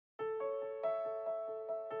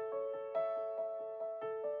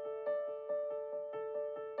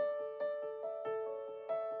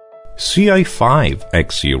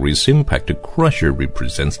CI5X series impact crusher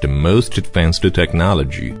represents the most advanced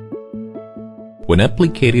technology. When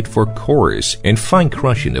applied for coarse and fine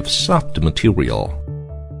crushing of soft material,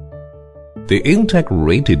 the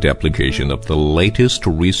integrated application of the latest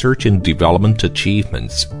research and development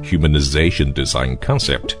achievements, humanization design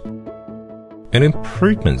concept, and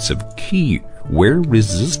improvements of key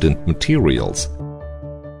wear-resistant materials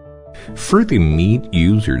further meet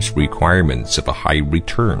users' requirements of a high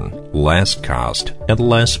return, less cost, and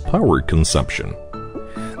less power consumption.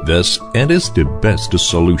 Thus, it is the best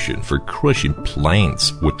solution for crushing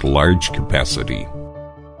plants with large capacity.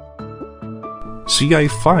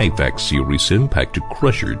 CI5X series impact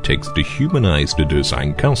crusher takes the humanized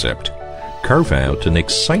design concept, carve out an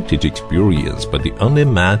exciting experience by the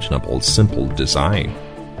unimaginable simple design.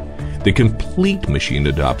 The complete machine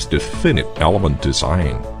adopts the finite element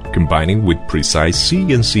design, combining with precise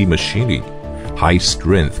CNC machining,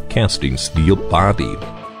 high-strength casting steel body.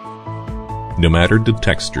 No matter the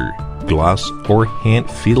texture, gloss, or hand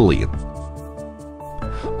feeling,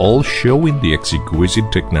 all showing the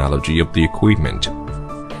exquisite technology of the equipment.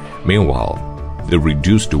 Meanwhile, the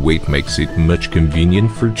reduced weight makes it much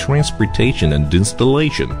convenient for transportation and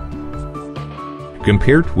installation.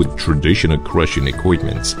 Compared with traditional crushing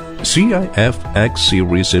equipments, CI5X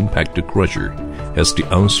series impact crusher has the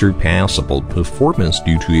unsurpassable performance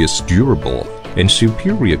due to its durable and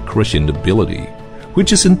superior crushing ability,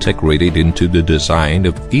 which is integrated into the design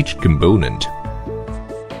of each component.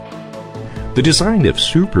 The design of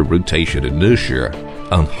super rotation inertia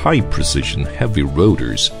and high-precision heavy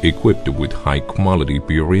rotors equipped with high-quality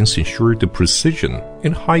bearings ensure the precision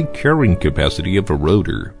and high carrying capacity of a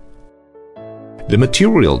rotor. The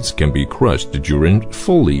materials can be crushed during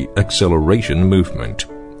fully acceleration movement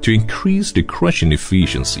to increase the crushing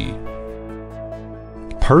efficiency.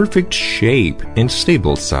 Perfect shape and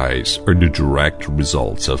stable size are the direct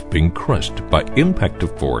results of being crushed by impact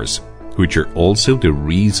force, which are also the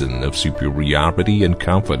reason of superiority and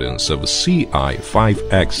confidence of a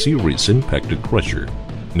CI5X series impact crusher,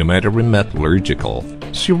 no matter in metallurgical,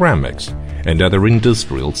 ceramics, and other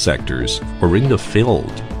industrial sectors, or in the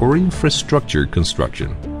field or infrastructure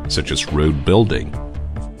construction, such as road building.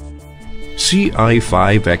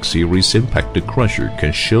 CI5X series impact crusher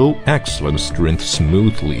can show excellent strength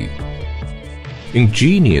smoothly.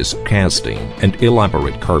 Ingenious casting and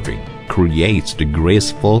elaborate carving creates the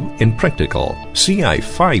graceful and practical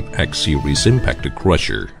CI5X series impact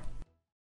crusher.